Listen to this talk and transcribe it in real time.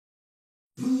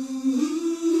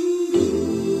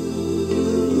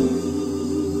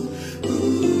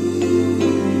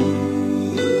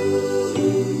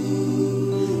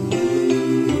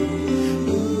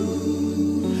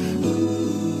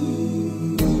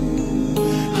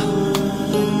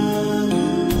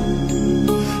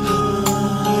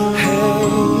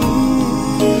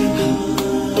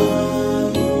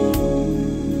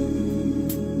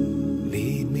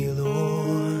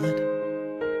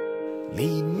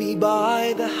Lead me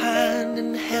by the hand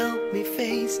and help me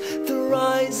face the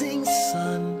rising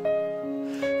sun.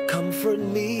 Comfort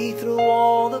me through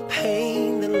all the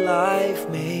pain that life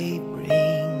may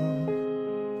bring.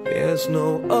 There's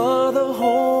no other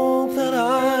hope that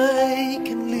I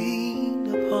can lean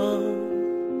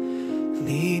upon.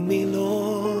 Lead me,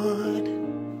 Lord,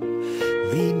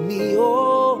 lead me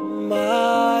all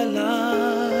my life.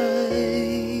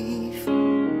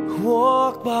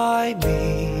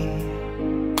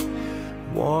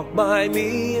 Walk by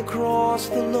me across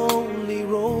the lonely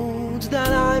roads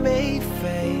that I may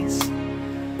face.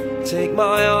 Take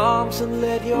my arms and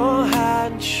let your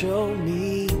hand show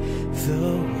me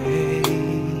the way.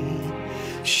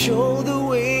 Show the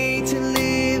way to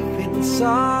live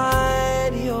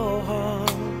inside your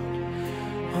heart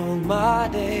all my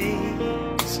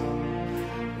days,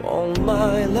 all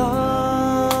my life.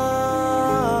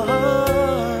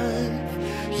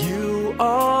 You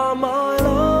are my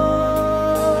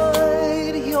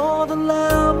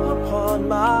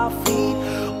my feet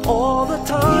all the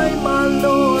time, my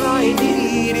Lord, I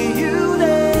need you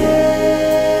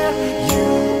there.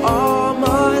 You are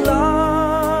my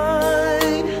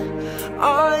light,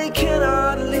 I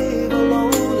cannot live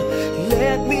alone.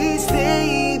 Let me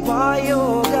stay by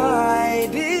your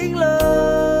guiding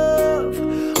love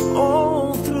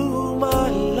all through my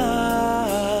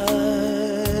life.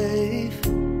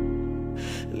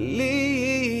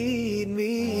 Lead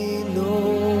me, Lord.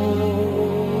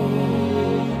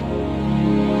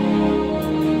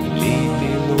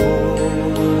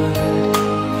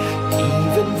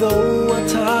 Though at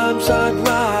times I'd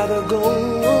rather go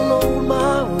alone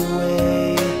my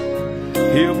way,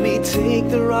 help me take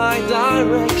the right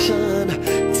direction,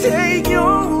 take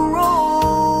your